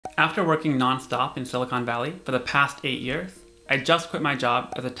After working non-stop in Silicon Valley for the past 8 years, I just quit my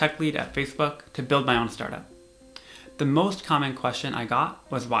job as a tech lead at Facebook to build my own startup. The most common question I got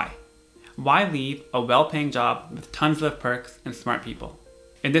was why? Why leave a well-paying job with tons of perks and smart people?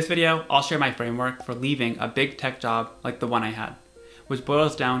 In this video, I'll share my framework for leaving a big tech job like the one I had, which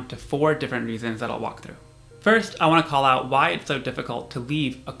boils down to 4 different reasons that I'll walk through. First, I want to call out why it's so difficult to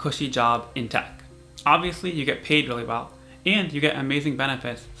leave a cushy job in tech. Obviously, you get paid really well, and you get amazing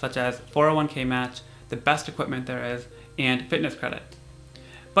benefits such as 401k match, the best equipment there is, and fitness credit.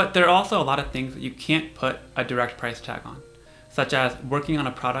 But there are also a lot of things that you can't put a direct price tag on, such as working on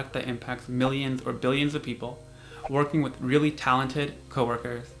a product that impacts millions or billions of people, working with really talented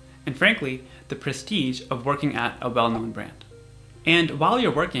coworkers, and frankly, the prestige of working at a well-known brand. And while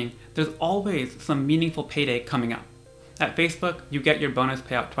you're working, there's always some meaningful payday coming up. At Facebook, you get your bonus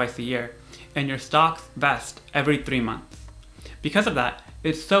payout twice a year, and your stocks vest every 3 months. Because of that,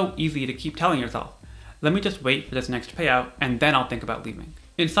 it's so easy to keep telling yourself, let me just wait for this next payout and then I'll think about leaving.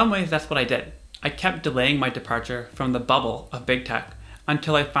 In some ways, that's what I did. I kept delaying my departure from the bubble of big tech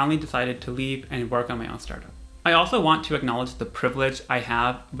until I finally decided to leave and work on my own startup. I also want to acknowledge the privilege I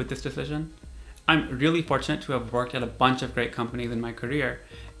have with this decision. I'm really fortunate to have worked at a bunch of great companies in my career,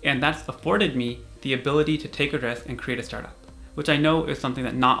 and that's afforded me the ability to take a risk and create a startup, which I know is something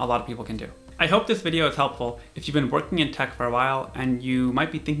that not a lot of people can do. I hope this video is helpful if you've been working in tech for a while and you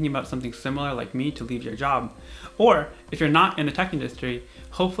might be thinking about something similar like me to leave your job. Or if you're not in the tech industry,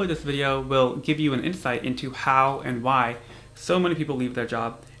 hopefully this video will give you an insight into how and why so many people leave their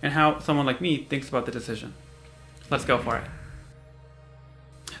job and how someone like me thinks about the decision. Let's go for it.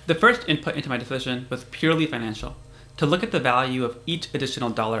 The first input into my decision was purely financial, to look at the value of each additional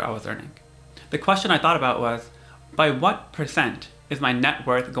dollar I was earning. The question I thought about was, by what percent is my net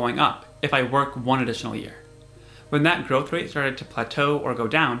worth going up if I work 1 additional year? When that growth rate started to plateau or go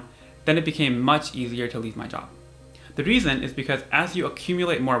down, then it became much easier to leave my job. The reason is because as you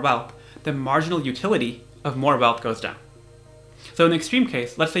accumulate more wealth, the marginal utility of more wealth goes down. So in the extreme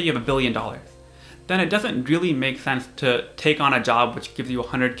case, let's say you have $1 billion, then it doesn't really make sense to take on a job which gives you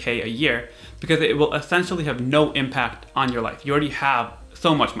 $100K a year because it will essentially have no impact on your life. You already have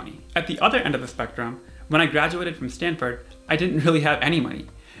so much money. At the other end of the spectrum, when I graduated from Stanford, I didn't really have any money.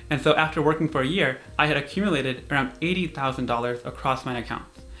 And so after working for a year, I had accumulated around $80,000 across my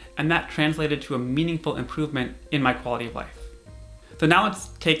accounts. And that translated to a meaningful improvement in my quality of life. So now let's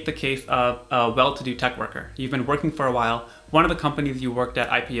take the case of a well-to-do tech worker. You've been working for a while, one of the companies you worked at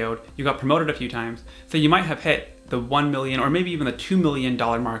IPO'd, you got promoted a few times, so you might have hit the $1 million or maybe even the $2 million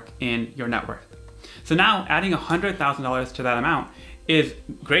mark in your net worth. So now adding $100,000 to that amount is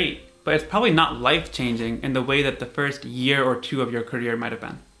great, but it's probably not life-changing in the way that the first year or 2 of your career might have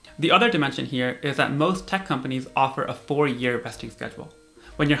been. The other dimension here is that most tech companies offer a 4-year vesting schedule.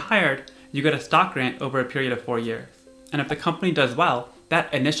 When you're hired, you get a stock grant over a period of 4 years. And if the company does well,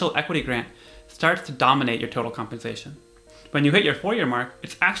 that initial equity grant starts to dominate your total compensation. When you hit your 4-year mark,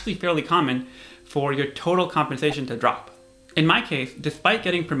 it's actually fairly common for your total compensation to drop. In my case, despite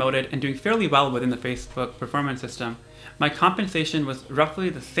getting promoted and doing fairly well within the Facebook performance system, my compensation was roughly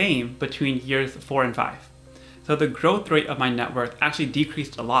the same between years 4 and 5. So the growth rate of my net worth actually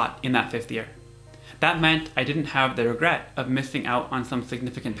decreased a lot in that 5th year. That meant I didn't have the regret of missing out on some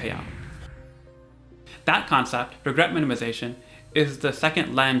significant payout. That concept, regret minimization, is the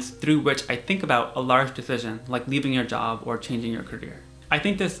second lens through which I think about a large decision like leaving your job or changing your career. I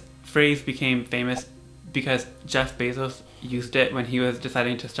think this phrase became famous because Jeff Bezos used it when he was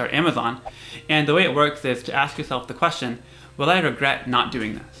deciding to start Amazon. And the way it works is to ask yourself the question, will I regret not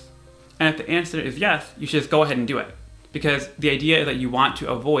doing this? And if the answer is yes, you should just go ahead and do it. Because the idea is that you want to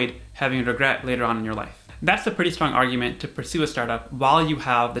avoid having regret later on in your life. That's a pretty strong argument to pursue a startup while you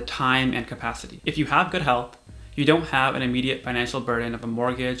have the time and capacity. If you have good health, you don't have an immediate financial burden of a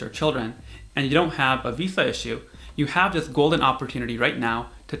mortgage or children, and you don't have a visa issue, you have this golden opportunity right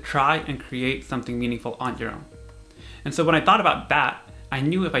now to try and create something meaningful on your own. And so when I thought about that, I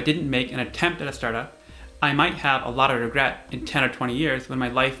knew if I didn't make an attempt at a startup, I might have a lot of regret in 10 or 20 years when my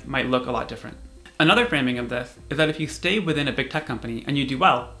life might look a lot different. Another framing of this is that if you stay within a big tech company and you do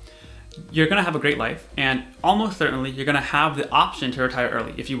well, you're going to have a great life, and almost certainly you're going to have the option to retire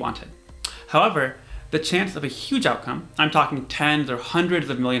early if you wanted. However, the chance of a huge outcome, I'm talking tens or hundreds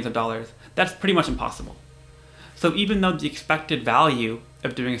of millions of dollars, that's pretty much impossible. So even though the expected value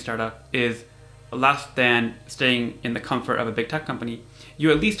of doing a startup is less than staying in the comfort of a big tech company, you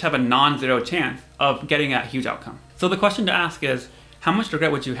at least have a non-zero chance of getting that huge outcome. So the question to ask is, how much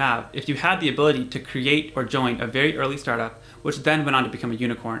regret would you have if you had the ability to create or join a very early startup, which then went on to become a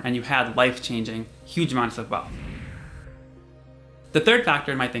unicorn, and you had life-changing, huge amounts of wealth? The third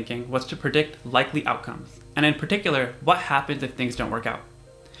factor in my thinking was to predict likely outcomes, and in particular, what happens if things don't work out.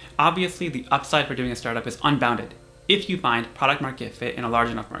 Obviously, the upside for doing a startup is unbounded if you find product market fit in a large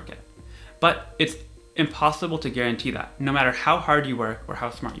enough market. But it's impossible to guarantee that, no matter how hard you work or how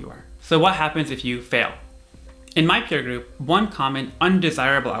smart you are. So what happens if you fail? In my peer group, one common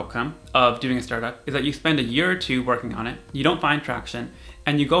undesirable outcome of doing a startup is that you spend a year or two working on it, you don't find traction,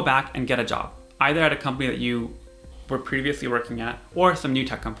 and you go back and get a job, either at a company that you were previously working at or some new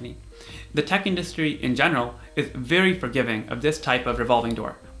tech company. The tech industry in general is very forgiving of this type of revolving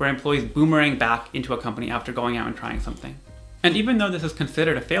door, where employees boomerang back into a company after going out and trying something. And even though this is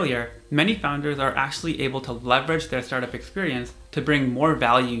considered a failure, many founders are actually able to leverage their startup experience to bring more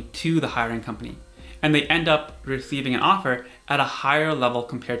value to the hiring company. And they end up receiving an offer at a higher level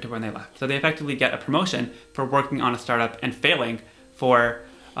compared to when they left. So they effectively get a promotion for working on a startup and failing for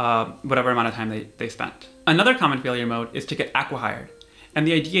whatever amount of time they spent. Another common failure mode is to get acqui-hired. And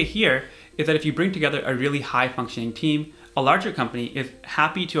the idea here is that if you bring together a really high functioning team, a larger company is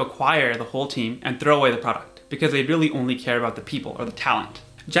happy to acquire the whole team and throw away the product because they really only care about the people or the talent.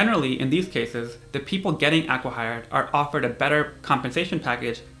 Generally, in these cases, the people getting acqui-hired are offered a better compensation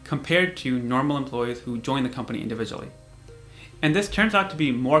package compared to normal employees who join the company individually. And this turns out to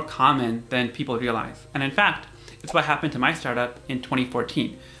be more common than people realize. And in fact, it's what happened to my startup in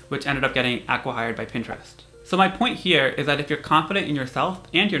 2014, which ended up getting acqui-hired by Pinterest. So my point here is that if you're confident in yourself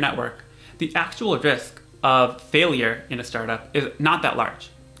and your network, the actual risk of failure in a startup is not that large.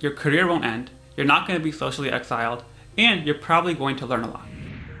 Your career won't end, you're not going to be socially exiled, and you're probably going to learn a lot.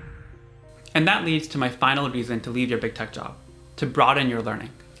 And that leads to my final reason to leave your big tech job, to broaden your learning.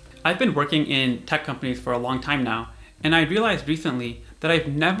 I've been working in tech companies for a long time now, and I realized recently that I've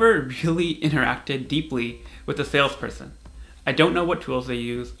never really interacted deeply with a salesperson. I don't know what tools they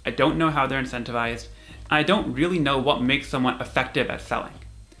use, I don't know how they're incentivized, and I don't really know what makes someone effective at selling.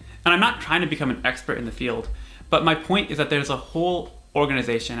 And I'm not trying to become an expert in the field, but my point is that there's a whole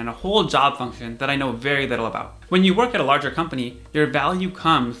organization and a whole job function that I know very little about. When you work at a larger company, your value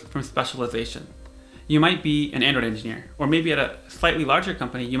comes from specialization. You might be an Android engineer, or maybe at a slightly larger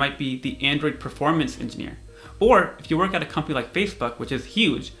company, you might be the Android performance engineer. Or if you work at a company like Facebook, which is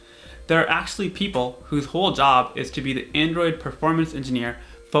huge, there are actually people whose whole job is to be the Android performance engineer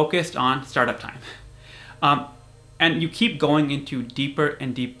focused on startup time. And you keep going into deeper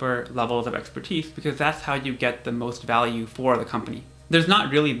and deeper levels of expertise because that's how you get the most value for the company. There's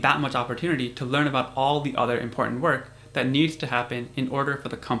not really that much opportunity to learn about all the other important work that needs to happen in order for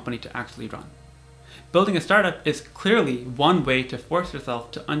the company to actually run. Building a startup is clearly one way to force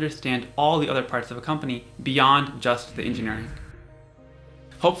yourself to understand all the other parts of a company beyond just the engineering.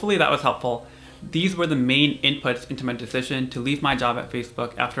 Hopefully that was helpful. These were the main inputs into my decision to leave my job at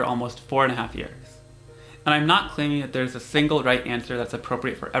Facebook after almost 4.5 years. And I'm not claiming that there's a single right answer that's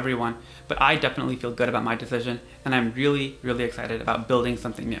appropriate for everyone, but I definitely feel good about my decision, and I'm really, really excited about building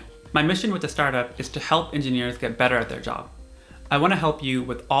something new. My mission with the startup is to help engineers get better at their job. I want to help you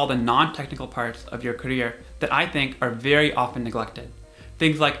with all the non-technical parts of your career that I think are very often neglected.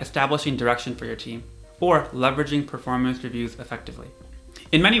 Things like establishing direction for your team, or leveraging performance reviews effectively.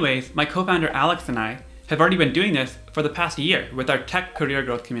 In many ways, my co-founder Alex and I have already been doing this for the past year with our tech career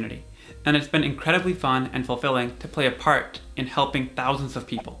growth community. And it's been incredibly fun and fulfilling to play a part in helping thousands of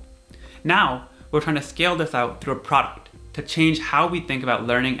people. Now, we're trying to scale this out through a product to change how we think about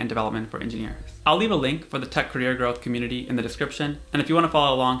learning and development for engineers. I'll leave a link for the Tech Career Growth community in the description, and if you want to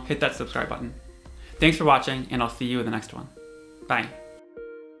follow along, hit that subscribe button. Thanks for watching, and I'll see you in the next one. Bye.